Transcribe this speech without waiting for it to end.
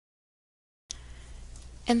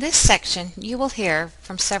In this section, you will hear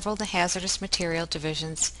from several of the Hazardous Material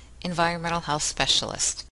Division's environmental health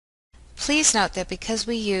specialists. Please note that because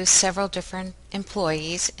we use several different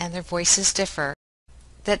employees and their voices differ,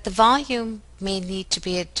 that the volume may need to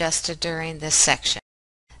be adjusted during this section.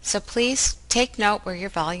 So please take note where your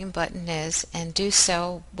volume button is and do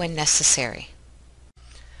so when necessary.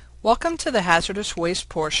 Welcome to the hazardous waste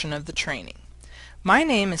portion of the training. My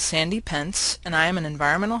name is Sandy Pence, and I am an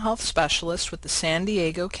environmental health specialist with the San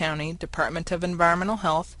Diego County Department of Environmental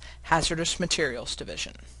Health Hazardous Materials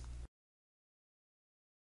Division.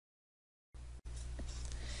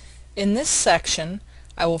 In this section,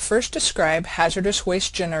 I will first describe hazardous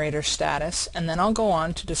waste generator status, and then I'll go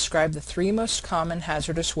on to describe the three most common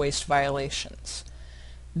hazardous waste violations.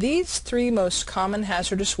 These three most common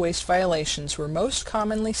hazardous waste violations were most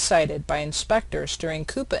commonly cited by inspectors during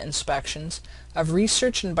CUPA inspections of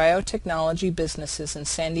research and biotechnology businesses in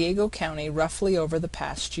San Diego County roughly over the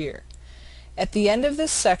past year. At the end of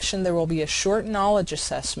this section, there will be a short knowledge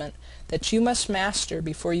assessment that you must master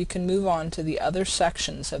before you can move on to the other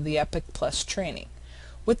sections of the EPIC Plus training.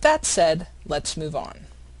 With that said, let's move on.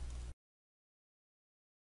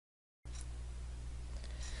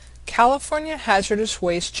 California hazardous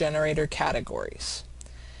waste generator categories.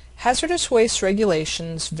 Hazardous waste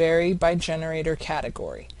regulations vary by generator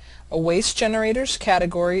category. A waste generator's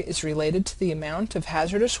category is related to the amount of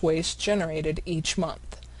hazardous waste generated each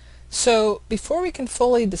month. So, before we can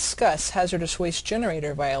fully discuss hazardous waste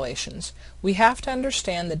generator violations, we have to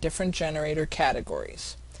understand the different generator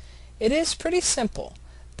categories. It is pretty simple.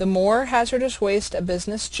 The more hazardous waste a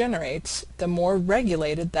business generates, the more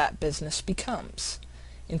regulated that business becomes.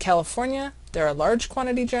 In California, there are large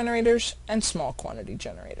quantity generators and small quantity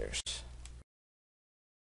generators.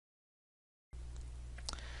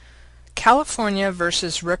 California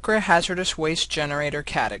versus RCRA hazardous waste generator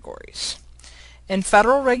categories. In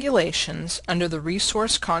federal regulations under the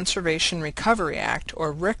Resource Conservation Recovery Act,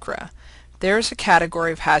 or RCRA, there is a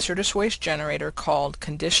category of hazardous waste generator called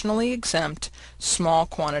Conditionally Exempt Small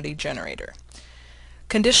Quantity Generator.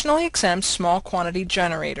 Conditionally exempt small quantity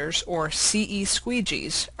generators, or CE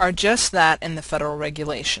squeegees, are just that in the federal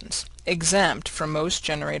regulations, exempt from most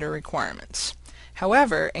generator requirements.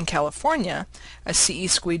 However, in California, a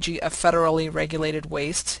CE squeegee of federally regulated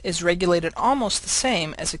wastes is regulated almost the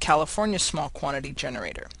same as a California small quantity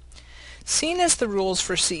generator. Seen as the rules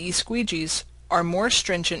for CE squeegees are more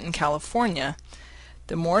stringent in California,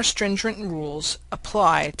 the more stringent rules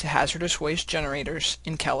apply to hazardous waste generators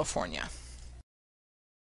in California.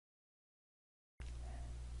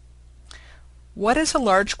 What is a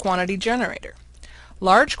large quantity generator?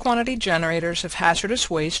 Large quantity generators of hazardous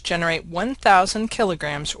waste generate 1,000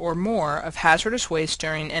 kilograms or more of hazardous waste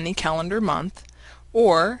during any calendar month,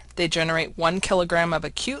 or they generate 1 kilogram of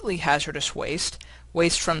acutely hazardous waste,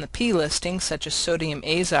 waste from the P listing such as sodium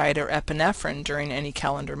azide or epinephrine during any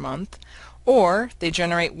calendar month, or they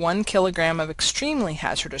generate 1 kilogram of extremely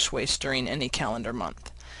hazardous waste during any calendar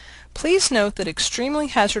month. Please note that extremely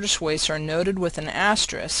hazardous wastes are noted with an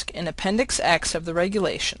asterisk in Appendix X of the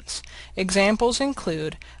regulations. Examples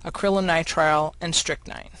include acrylonitrile and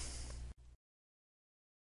strychnine.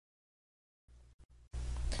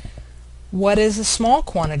 What is a small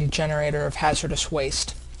quantity generator of hazardous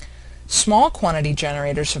waste? Small quantity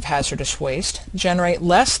generators of hazardous waste generate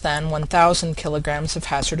less than 1,000 kilograms of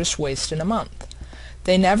hazardous waste in a month.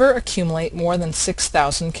 They never accumulate more than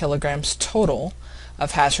 6,000 kilograms total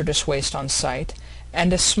of hazardous waste on site,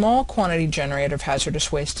 and a small quantity generator of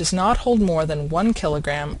hazardous waste does not hold more than 1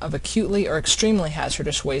 kilogram of acutely or extremely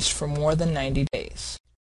hazardous waste for more than 90 days.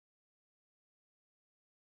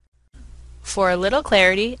 For a little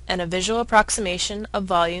clarity and a visual approximation of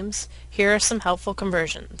volumes, here are some helpful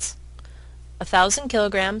conversions. 1,000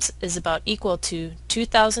 kilograms is about equal to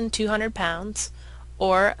 2,200 pounds,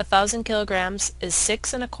 or 1,000 kilograms is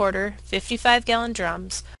 6 1/4 55-gallon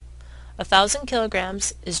drums. 1,000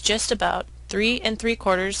 kilograms is just about 3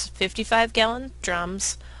 3/4 55-gallon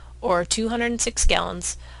drums, or 206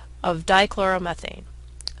 gallons of dichloromethane.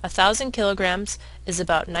 1,000 kilograms is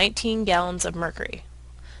about 19 gallons of mercury.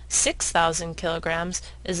 6,000 kilograms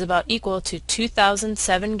is about equal to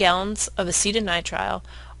 2,007 gallons of acetonitrile,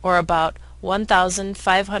 or about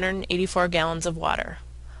 1,584 gallons of water.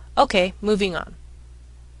 Okay, moving on.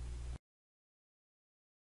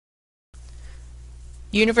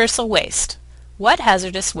 Universal waste. What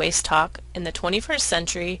hazardous waste talk in the 21st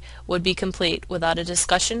century would be complete without a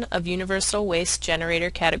discussion of universal waste generator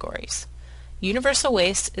categories? Universal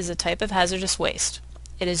waste is a type of hazardous waste.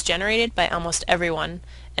 It is generated by almost everyone,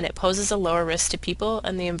 and it poses a lower risk to people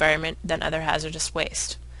and the environment than other hazardous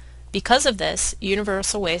waste. Because of this,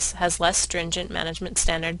 universal waste has less stringent management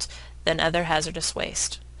standards than other hazardous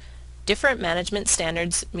waste. Different management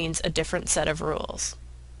standards means a different set of rules.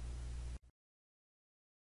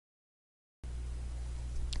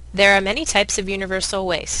 There are many types of universal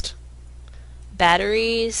waste.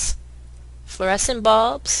 Batteries, fluorescent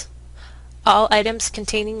bulbs, all items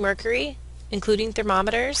containing mercury, including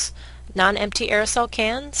thermometers, non-empty aerosol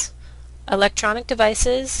cans, electronic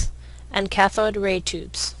devices, and cathode ray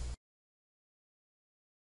tubes.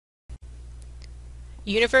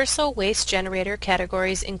 Universal waste generator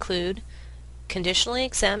categories include conditionally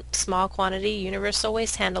exempt small quantity universal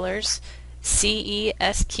waste handlers, CESQUWG,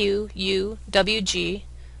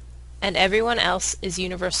 and everyone else is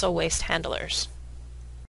universal waste handlers.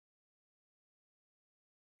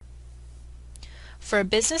 For a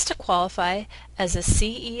business to qualify as a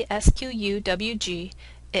CESQUWG,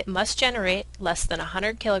 it must generate less than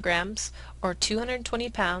 100 kilograms or 220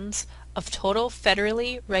 pounds of total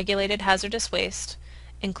federally regulated hazardous waste,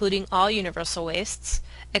 including all universal wastes,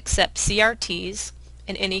 except CRTs,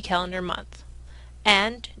 in any calendar month,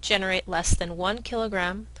 and generate less than 1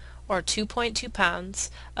 kilogram or 2.2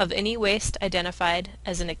 pounds of any waste identified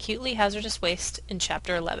as an acutely hazardous waste in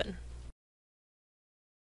Chapter 11.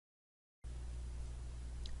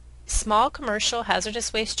 Small commercial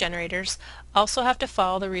hazardous waste generators also have to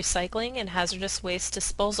follow the recycling and hazardous waste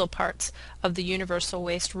disposal parts of the universal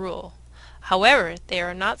waste rule. However, they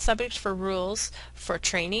are not subject for rules for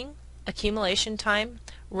training, accumulation time,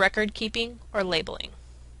 record keeping, or labeling.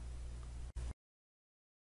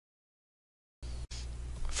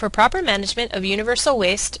 For proper management of universal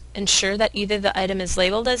waste, ensure that either the item is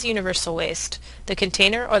labeled as universal waste, the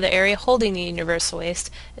container or the area holding the universal waste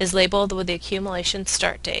is labeled with the accumulation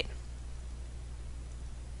start date.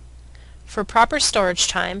 For proper storage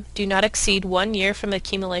time, do not exceed 1 year from the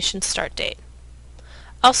accumulation start date.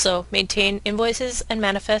 Also, maintain invoices and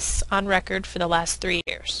manifests on record for the last 3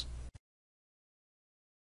 years.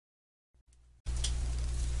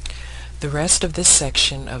 The rest of this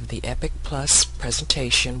section of the EPIC Plus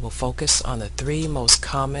presentation will focus on the 3 most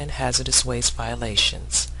common hazardous waste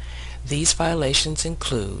violations. These violations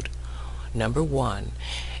include: number 1,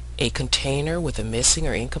 a container with a missing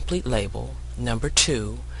or incomplete label; number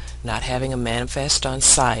 2, not having a manifest on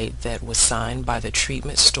site that was signed by the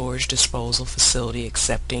treatment storage disposal facility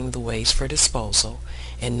accepting the waste for disposal;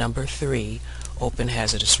 and number 3, open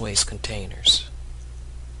hazardous waste containers.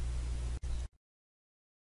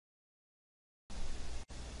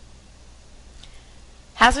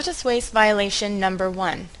 Hazardous waste violation number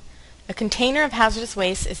 1. A container of hazardous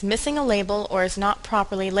waste is missing a label or is not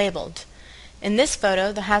properly labeled. In this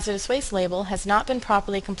photo, the hazardous waste label has not been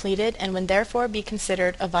properly completed and would therefore be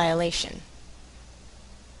considered a violation.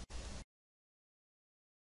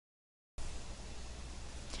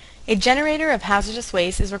 A generator of hazardous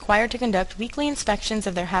waste is required to conduct weekly inspections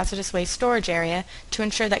of their hazardous waste storage area to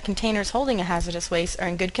ensure that containers holding a hazardous waste are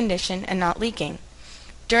in good condition and not leaking.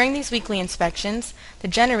 During these weekly inspections, the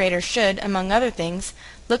generator should, among other things,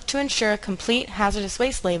 look to ensure a complete hazardous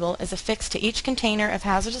waste label is affixed to each container of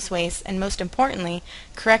hazardous waste and, most importantly,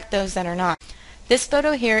 correct those that are not. This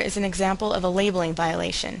photo here is an example of a labeling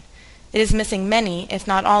violation. It is missing many, if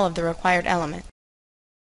not all, of the required elements.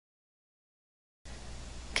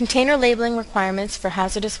 Container labeling requirements for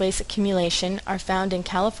hazardous waste accumulation are found in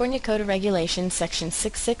California Code of Regulations section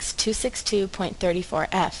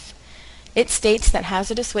 66262.34F. It states that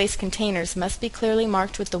hazardous waste containers must be clearly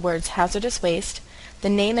marked with the words hazardous waste, the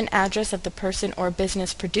name and address of the person or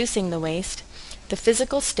business producing the waste, the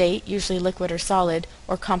physical state, usually liquid or solid,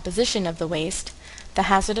 or composition of the waste, the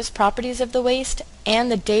hazardous properties of the waste, and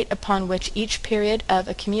the date upon which each period of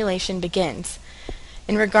accumulation begins.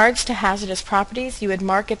 In regards to hazardous properties, you would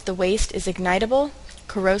mark if the waste is ignitable,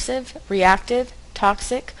 corrosive, reactive,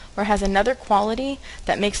 toxic, or has another quality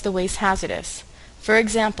that makes the waste hazardous. For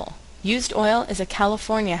example, used oil is a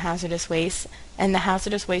California hazardous waste, and the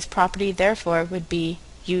hazardous waste property therefore would be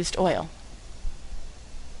used oil.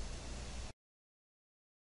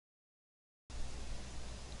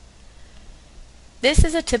 This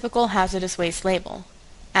is a typical hazardous waste label.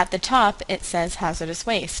 At the top it says hazardous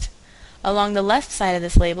waste. Along the left side of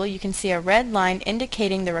this label you can see a red line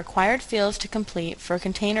indicating the required fields to complete for a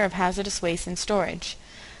container of hazardous waste in storage.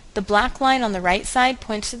 The black line on the right side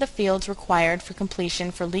points to the fields required for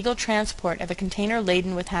completion for legal transport of a container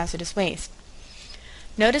laden with hazardous waste.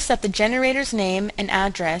 Notice that the generator's name and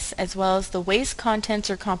address, as well as the waste contents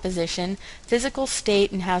or composition, physical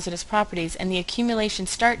state and hazardous properties, and the accumulation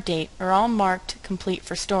start date are all marked complete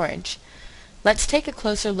for storage. Let's take a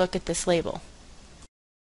closer look at this label.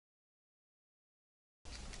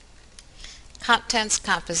 Contents,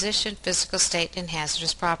 composition, physical state, and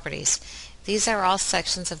hazardous properties. These are all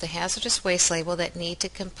sections of the hazardous waste label that need to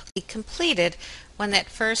be completed when that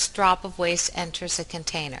first drop of waste enters a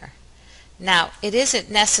container. Now, it isn't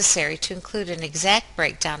necessary to include an exact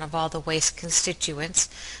breakdown of all the waste constituents,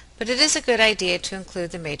 but it is a good idea to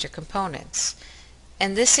include the major components.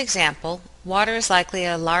 In this example, water is likely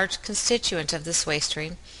a large constituent of this waste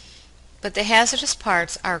stream, but the hazardous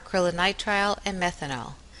parts are acrylonitrile and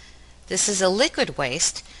methanol. This is a liquid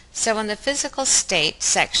waste, so in the physical state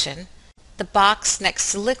section, the box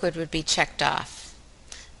next to liquid would be checked off.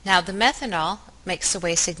 Now the methanol makes the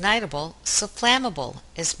waste ignitable, so flammable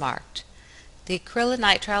is marked. The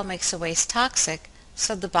acrylonitrile makes the waste toxic,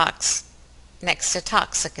 so the box next to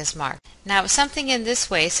toxic is marked. Now if something in this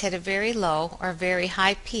waste had a very low or very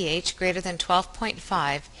high pH greater than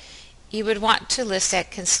 12.5, you would want to list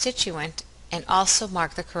that constituent and also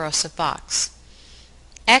mark the corrosive box.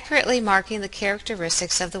 Accurately marking the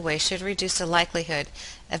characteristics of the waste should reduce the likelihood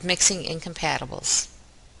of mixing incompatibles.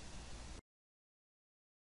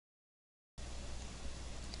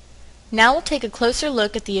 Now we'll take a closer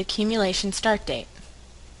look at the accumulation start date.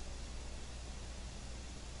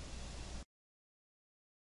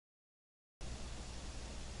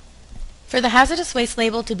 For the hazardous waste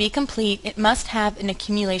label to be complete, it must have an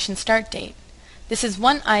accumulation start date. This is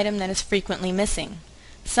one item that is frequently missing.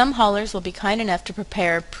 Some haulers will be kind enough to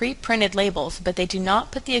prepare pre-printed labels, but they do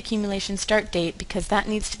not put the accumulation start date because that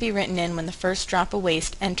needs to be written in when the first drop of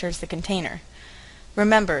waste enters the container.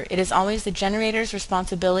 Remember, it is always the generator's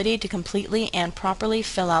responsibility to completely and properly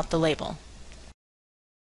fill out the label.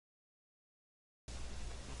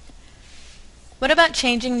 What about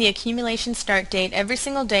changing the accumulation start date every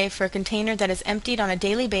single day for a container that is emptied on a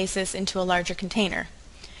daily basis into a larger container?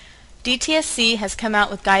 DTSC has come out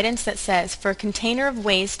with guidance that says for a container of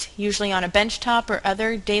waste, usually on a benchtop or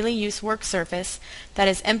other daily use work surface, that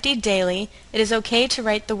is emptied daily, it is okay to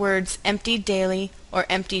write the words emptied daily or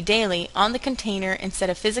empty daily on the container instead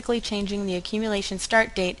of physically changing the accumulation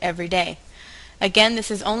start date every day. Again, this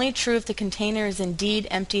is only true if the container is indeed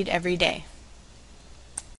emptied every day.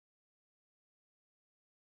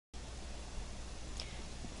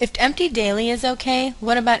 If empty daily is okay,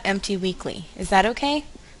 what about empty weekly? Is that okay?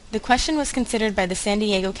 The question was considered by the San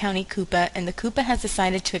Diego County CUPA, and the CUPA has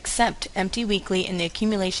decided to accept empty weekly in the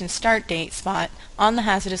accumulation start date spot on the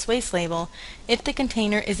hazardous waste label if the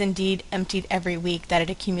container is indeed emptied every week that it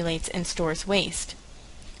accumulates and stores waste.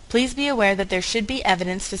 Please be aware that there should be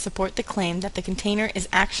evidence to support the claim that the container is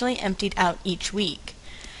actually emptied out each week.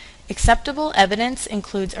 Acceptable evidence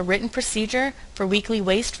includes a written procedure for weekly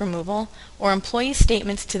waste removal or employee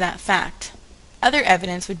statements to that fact. Other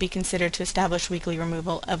evidence would be considered to establish weekly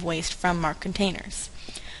removal of waste from marked containers.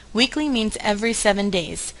 Weekly means every 7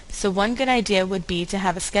 days, so one good idea would be to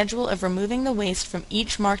have a schedule of removing the waste from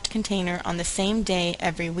each marked container on the same day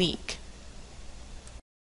every week.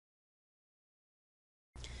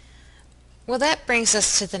 Well, that brings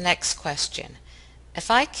us to the next question. If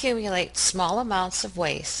I accumulate small amounts of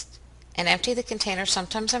waste and empty the container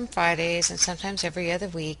sometimes on Fridays and sometimes every other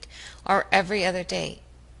week or every other day,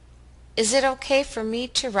 is it okay for me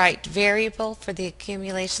to write variable for the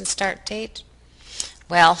accumulation start date?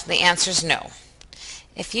 Well, the answer is no.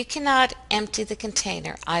 If you cannot empty the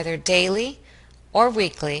container either daily or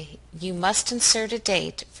weekly, you must insert a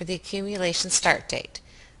date for the accumulation start date.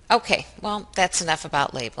 Okay, well, that's enough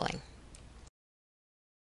about labeling.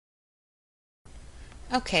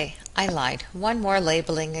 Okay, I lied. One more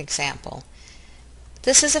labeling example.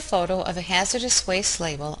 This is a photo of a hazardous waste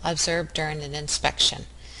label observed during an inspection.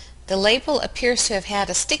 The label appears to have had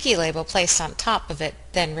a sticky label placed on top of it,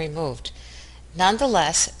 then removed.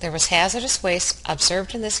 Nonetheless, there was hazardous waste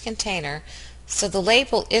observed in this container, so the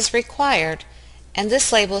label is required, and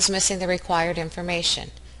this label is missing the required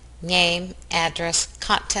information: name, address,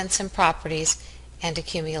 contents and properties, and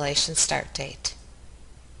accumulation start date.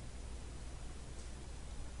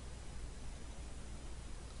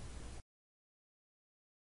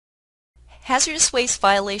 Hazardous waste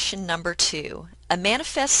violation number 2. A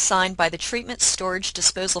manifest signed by the treatment storage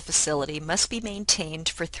disposal facility must be maintained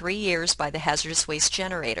for 3 years by the hazardous waste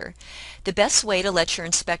generator. The best way to let your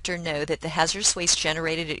inspector know that the hazardous waste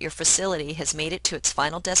generated at your facility has made it to its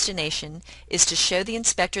final destination is to show the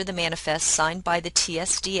inspector the manifest signed by the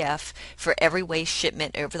TSDF for every waste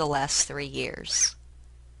shipment over the last 3 years.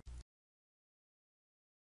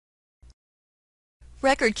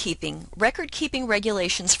 Record keeping. Record keeping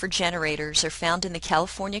regulations for generators are found in the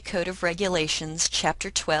California Code of Regulations, Chapter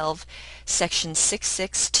 12, Section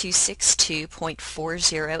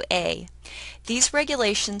 66262.40A. These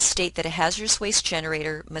regulations state that a hazardous waste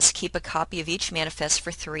generator must keep a copy of each manifest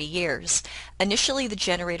for 3 years. Initially, the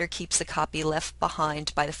generator keeps the copy left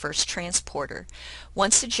behind by the first transporter.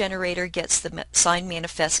 Once the generator gets the signed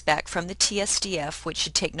manifest back from the TSDF, which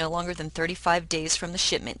should take no longer than 35 days from the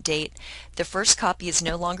shipment date, the first copy is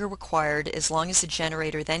no longer required as long as the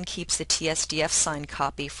generator then keeps the TSDF signed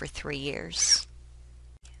copy for 3 years.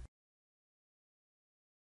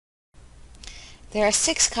 There are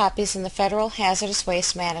 6 copies in the Federal Hazardous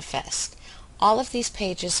Waste Manifest. All of these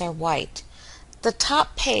pages are white. The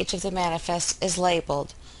top page of the manifest is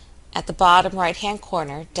labeled, at the bottom right-hand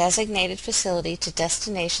corner, Designated Facility to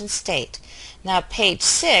Destination State. Now page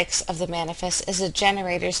 6 of the manifest is the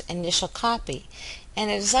generator's initial copy,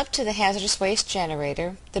 and it is up to the hazardous waste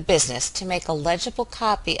generator, the business, to make a legible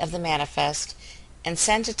copy of the manifest and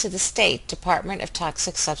send it to the State Department of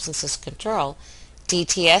Toxic Substances Control,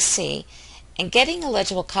 DTSC. And getting a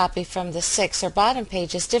legible copy from the 6 or bottom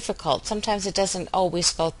page is difficult. Sometimes it doesn't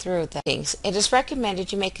always go through the things. It is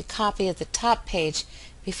recommended you make a copy of the top page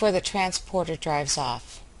before the transporter drives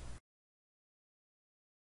off.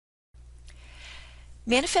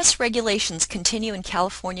 Manifest regulations continue in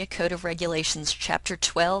California Code of Regulations, Chapter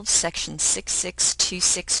 12, Section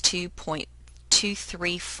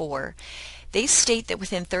 66262.234. They state that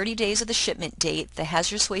within 30 days of the shipment date, the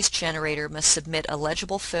hazardous waste generator must submit a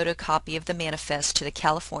legible photocopy of the manifest to the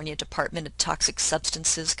California Department of Toxic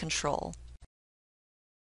Substances Control.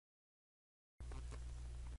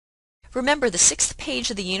 Remember, the 6th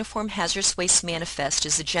page of the Uniform Hazardous Waste Manifest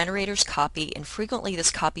is the generator's copy, and frequently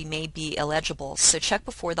this copy may be illegible, so check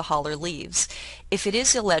before the hauler leaves. If it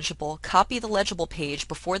is illegible, copy the legible page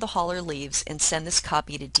before the hauler leaves and send this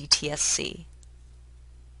copy to DTSC.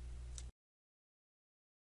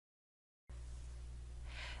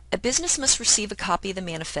 A business must receive a copy of the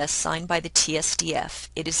manifest signed by the TSDF.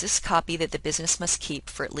 It is this copy that the business must keep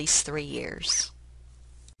for at least 3 years.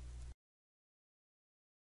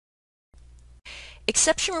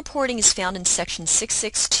 Exception reporting is found in Section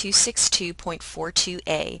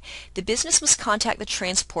 66262.42a. The business must contact the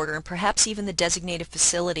transporter and perhaps even the designated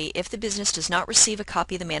facility if the business does not receive a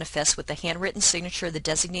copy of the manifest with the handwritten signature of the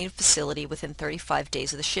designated facility within 35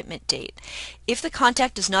 days of the shipment date. If the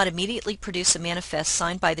contact does not immediately produce a manifest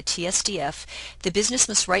signed by the TSDF, the business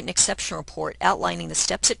must write an exception report outlining the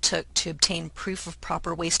steps it took to obtain proof of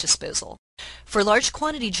proper waste disposal. For large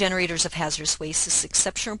quantity generators of hazardous waste, this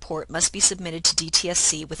exception report must be submitted to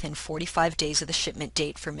DTSC within 45 days of the shipment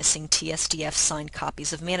date for missing TSDF signed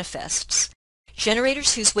copies of manifests.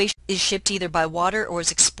 Generators whose waste is shipped either by water or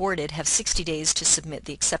is exported have 60 days to submit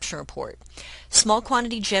the exception report. Small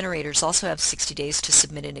quantity generators also have 60 days to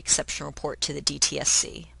submit an exception report to the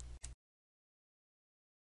DTSC.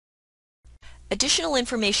 Additional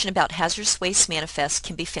information about hazardous waste manifests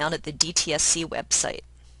can be found at the DTSC website.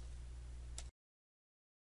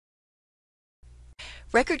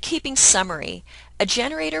 Record-keeping summary. A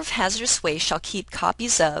generator of hazardous waste shall keep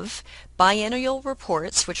copies of biennial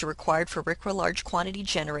reports, which are required for RCRA large quantity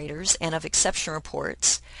generators, and of exception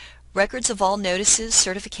reports, records of all notices,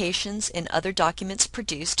 certifications, and other documents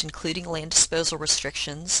produced, including land disposal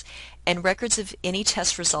restrictions, and records of any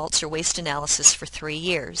test results or waste analysis for 3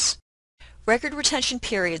 years. Record retention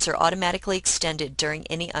periods are automatically extended during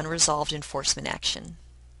any unresolved enforcement action.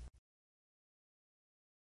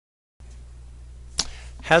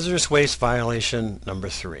 Hazardous waste violation number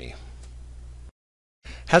 3.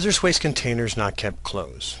 Hazardous waste containers not kept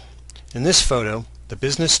closed. In this photo, the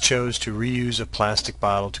business chose to reuse a plastic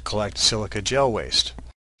bottle to collect silica gel waste.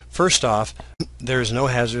 First off, there is no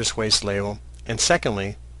hazardous waste label, and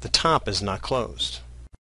secondly, the top is not closed.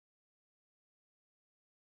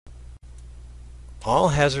 All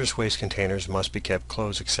hazardous waste containers must be kept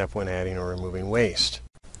closed except when adding or removing waste,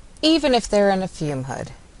 even if they're in a fume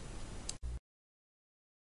hood.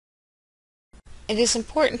 It is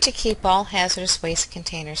important to keep all hazardous waste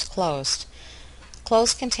containers closed.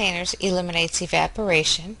 Closed containers eliminates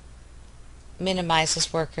evaporation,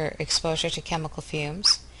 minimizes worker exposure to chemical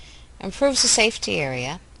fumes, improves the safety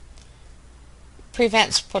area,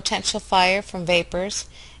 prevents potential fire from vapors,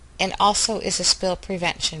 and also is a spill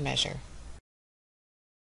prevention measure.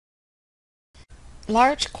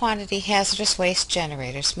 Large quantity hazardous waste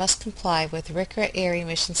generators must comply with RCRA air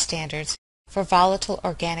emission standards for volatile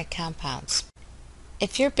organic compounds.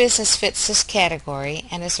 If your business fits this category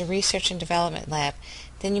and is a research and development lab,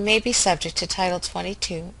 then you may be subject to Title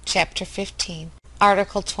 22, Chapter 15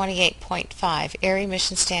 Article 28.5, Air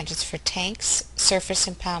Emission Standards for Tanks, Surface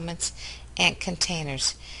Impoundments, and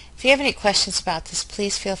Containers. If you have any questions about this,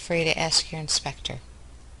 please feel free to ask your inspector.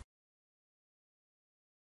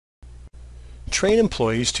 Train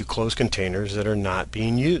employees to close containers that are not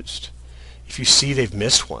being used. If you see they've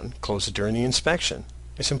missed one, close it during the inspection.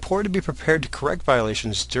 It's important to be prepared to correct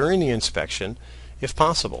violations during the inspection if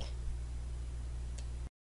possible.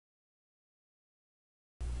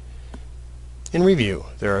 In review,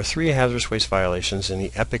 there are 3 hazardous waste violations in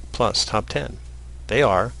the EPIC Plus Top 10. They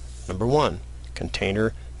are, number 1,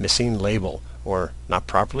 container missing label or not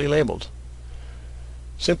properly labeled.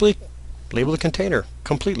 Simply label the container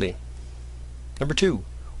completely. Number 2,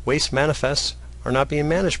 waste manifests are not being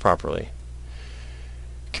managed properly.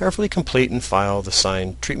 Carefully complete and file the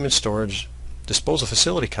signed Treatment Storage Disposal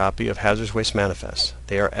Facility copy of hazardous waste manifests.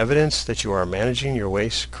 They are evidence that you are managing your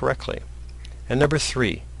waste correctly. And number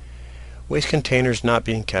 3, waste containers not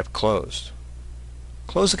being kept closed.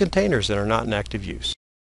 Close the containers that are not in active use.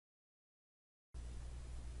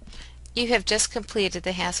 You have just completed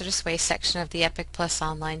the hazardous waste section of the EPIC Plus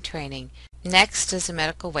online training. Next is the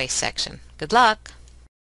medical waste section. Good luck!